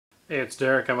Hey, it's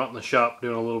Derek. I'm out in the shop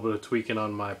doing a little bit of tweaking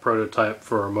on my prototype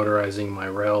for motorizing my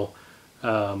rail,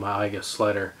 my igus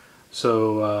slider.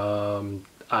 So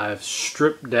I've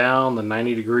stripped down the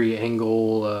 90-degree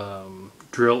angle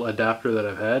drill adapter that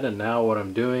I've had, and now what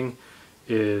I'm doing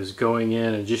is going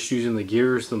in and just using the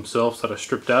gears themselves that I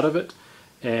stripped out of it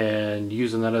and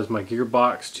using that as my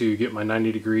gearbox to get my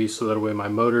 90 degrees so that way my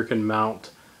motor can mount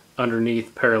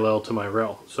underneath parallel to my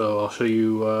rail. So I'll show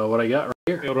you what I got right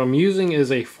here. What I'm using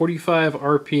is a 45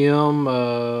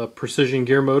 RPM precision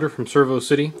gear motor from Servo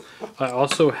City. I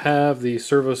also have the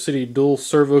Servo City dual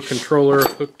servo controller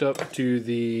hooked up to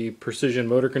the precision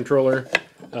motor controller.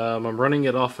 I'm running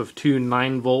it off of two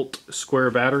 9-volt square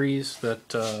batteries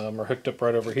that are hooked up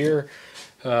right over here.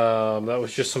 That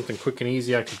was just something quick and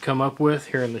easy I could come up with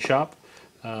here in the shop.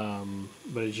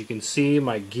 But as you can see,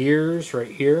 my gears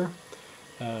right here,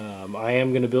 I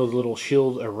am going to build a little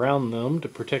shield around them to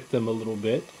protect them a little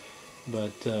bit,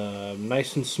 but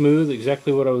nice and smooth,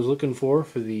 exactly what I was looking for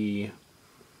the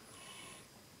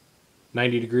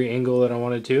 90-degree angle that I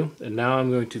wanted to. And now I'm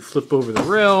going to flip over the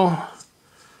rail,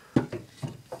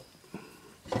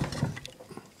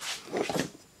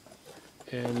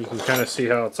 and you can kind of see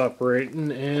how it's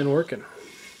operating and working.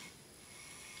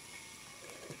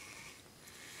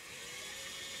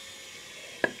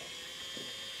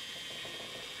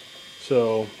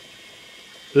 So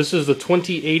this is the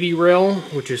 2080 rail,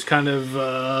 which is kind of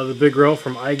the big rail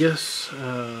from igus,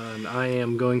 and I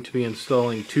am going to be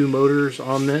installing two motors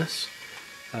on this,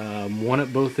 one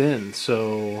at both ends.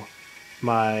 So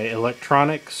my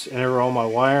electronics and all my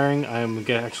wiring, I'm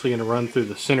actually going to run through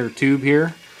the center tube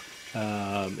here,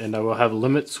 and I will have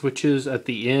limit switches at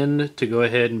the end to go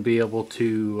ahead and be able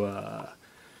to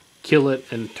kill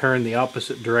it and turn the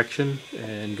opposite direction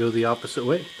and go the opposite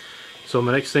way. So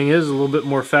my next thing is a little bit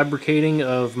more fabricating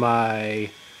of my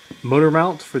motor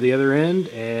mount for the other end,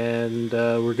 and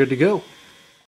we're good to go.